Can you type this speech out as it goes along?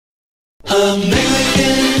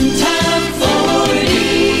American Top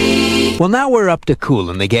 40. Well, now we're up to Kool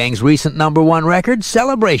and the Gang's recent #1 record,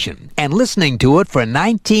 Celebration. And listening to it for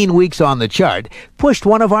 19 weeks on the chart pushed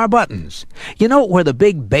one of our buttons. You know where the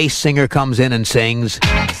big bass singer comes in and sings,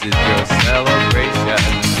 "This is your celebration."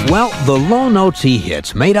 Well, the low notes he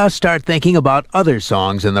hits made us start thinking about other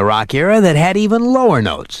songs in the rock era that had even lower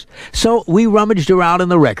notes. So we rummaged around in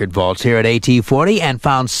the record vaults here at AT40 and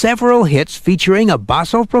found several hits featuring a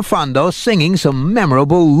basso profundo singing some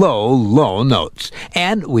memorable low notes.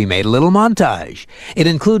 And we made a little montage. It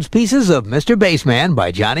includes pieces of Mr. Bassman by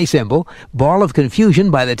Johnny Cymbal, Ball of Confusion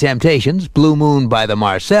by The Temptations, Blue Moon by the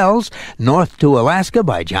Marcells, North to Alaska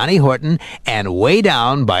by Johnny Horton, and Way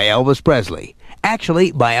Down by Elvis Presley.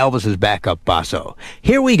 Actually, by Elvis's backup basso.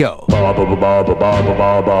 Here we go.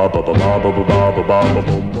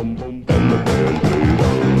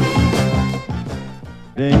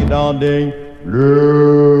 Ding dong ding,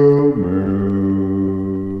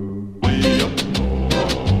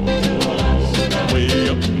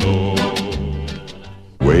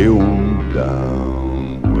 way on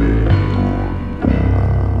down, way on down.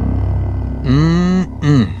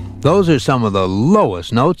 Those are some of the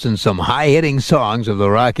lowest notes in some high-hitting songs of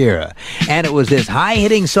the rock era. And it was this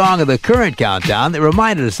high-hitting song of the current countdown that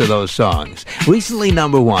reminded us of those songs. Recently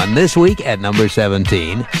 #1, this week at number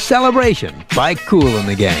 17, Celebration by Kool and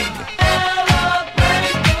the Gang.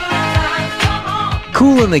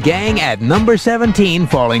 Kool and the Gang at number 17,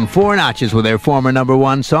 falling 4 notches with their former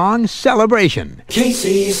 #1 song, Celebration.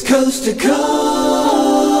 Casey's Coast to Coast.